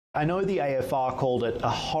I know the AFR called it a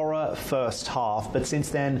horror first half, but since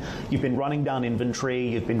then you've been running down inventory,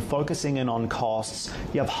 you've been focusing in on costs,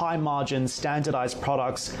 you have high margins, standardized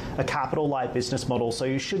products, a capital-light business model, so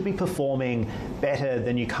you should be performing better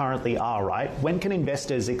than you currently are, right? When can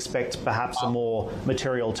investors expect perhaps a more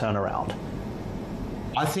material turnaround?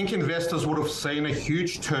 I think investors would have seen a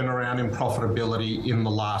huge turnaround in profitability in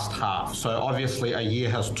the last half. So obviously a year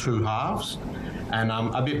has two halves. And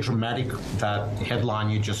a bit dramatic, that headline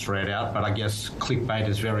you just read out, but I guess clickbait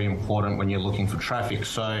is very important when you're looking for traffic.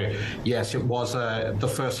 So yes, it was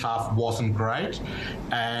the first half wasn't great,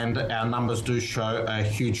 and our numbers do show a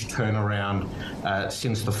huge turnaround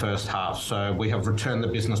since the first half. So we have returned the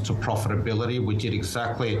business to profitability. We did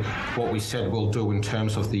exactly what we said we'll do in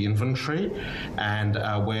terms of the inventory, and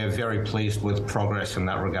we're very pleased with progress in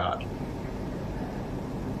that regard.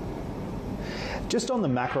 Just on the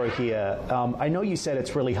macro here, I know you said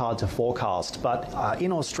it's really hard to forecast, but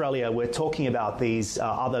in Australia, we're talking about these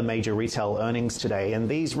other major retail earnings today, and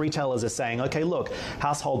these retailers are saying, okay, look,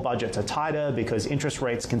 household budgets are tighter because interest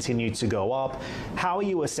rates continue to go up. How are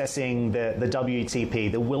you assessing the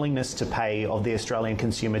WTP, the willingness to pay of the Australian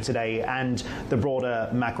consumer today, and the broader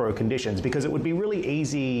macro conditions? Because it would be really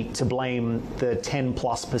easy to blame the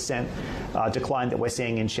 10+% decline that we're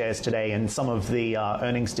seeing in shares today and some of the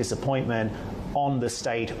earnings disappointment on the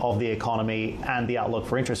state of the economy and the outlook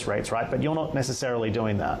for interest rates, right? But you're not necessarily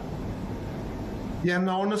doing that. Yeah,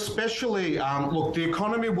 no, and especially, look, the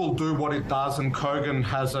economy will do what it does, and Kogan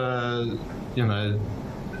has a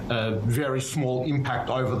very small impact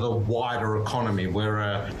over the wider economy. We're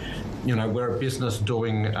a business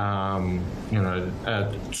doing,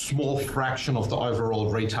 a small fraction of the overall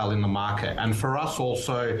retail in the market. And for us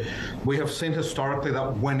also, we have seen historically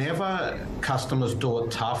that whenever customers do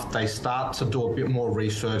it tough, they start to do a bit more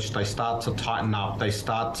research, they start to tighten up, they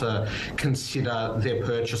start to consider their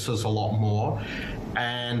purchases a lot more.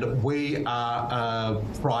 And we are a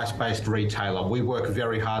price-based retailer. We work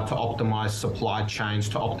very hard to optimize supply chains,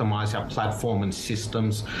 to optimize our platform and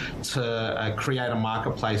systems, to create a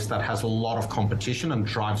marketplace that has a lot of competition and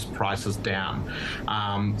drives prices down.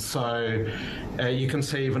 So you can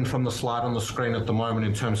see even from the slide on the screen at the moment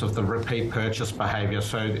in terms of the repeat purchase behavior.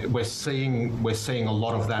 So we're seeing a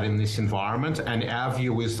lot of that in this environment. And our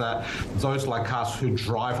view is that those like us who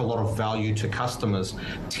drive a lot of value to customers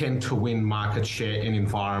tend to win market share in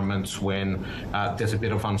environments when there's a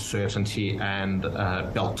bit of uncertainty and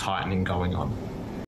belt tightening going on.